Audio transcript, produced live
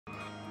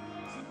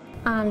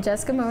I'm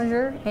Jessica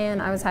Mosher,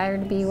 and I was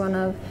hired to be one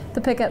of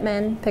the pickup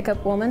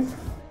women.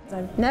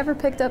 I've never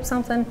picked up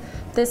something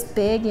this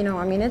big,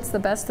 I mean, it's the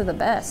best of the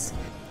best.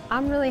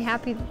 I'm really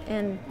happy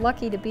and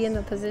lucky to be in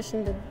the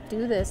position to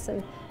do this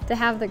and to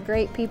have the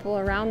great people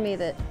around me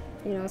that,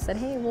 said,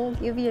 hey, we'll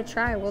give you a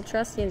try, we'll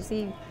trust you and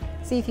see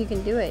if you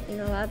can do it.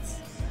 That's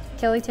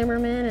Kelly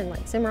Timmerman and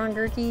like Simran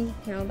Gurki,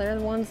 they're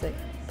the ones that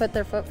put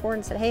their foot forward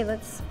and said, hey,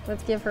 let's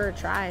give her a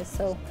try.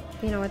 So,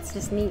 it's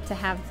just neat to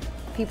have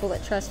people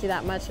that trust you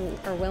that much and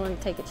are willing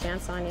to take a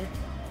chance on you.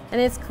 And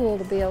it's cool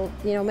to be able,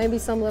 maybe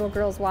some little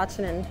girl's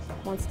watching and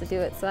wants to do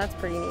it, so that's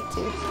pretty neat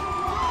too.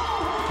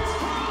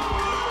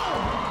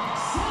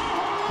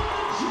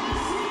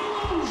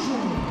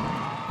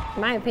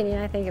 In my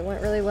opinion, I think it went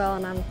really well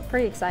and I'm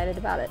pretty excited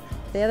about it.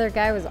 The other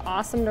guy was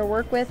awesome to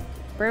work with.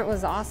 Brent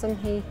was awesome.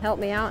 He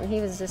helped me out and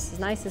he was just as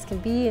nice as can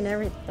be, and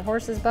the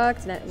horses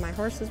bucked and my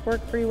horses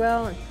worked pretty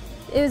well. And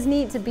it was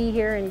neat to be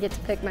here and get to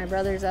pick my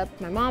brothers up.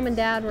 My mom and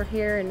dad were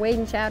here and Wade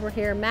and Chad were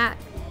here. Matt,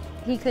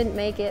 he couldn't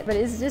make it, but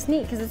it's just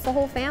neat because it's the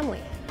whole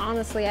family.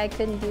 Honestly, I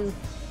couldn't do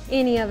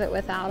any of it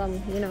without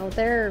them.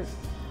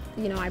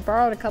 I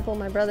borrowed a couple of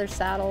my brother's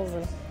saddles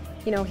and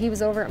he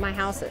was over at my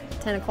house at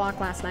 10 o'clock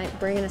last night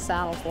bringing a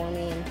saddle for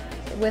me,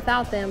 and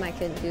without them I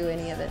couldn't do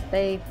any of it.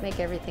 They make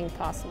everything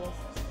possible.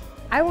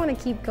 I want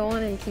to keep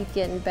going and keep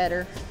getting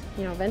better,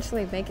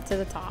 eventually make it to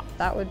the top.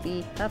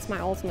 That's my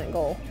ultimate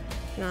goal.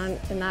 And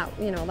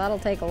that'll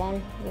take a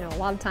lot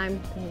of time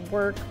and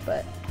work,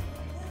 but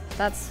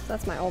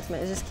that's my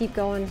ultimate, is just keep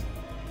going,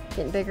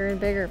 getting bigger and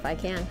bigger if I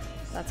can.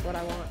 That's what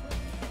I want.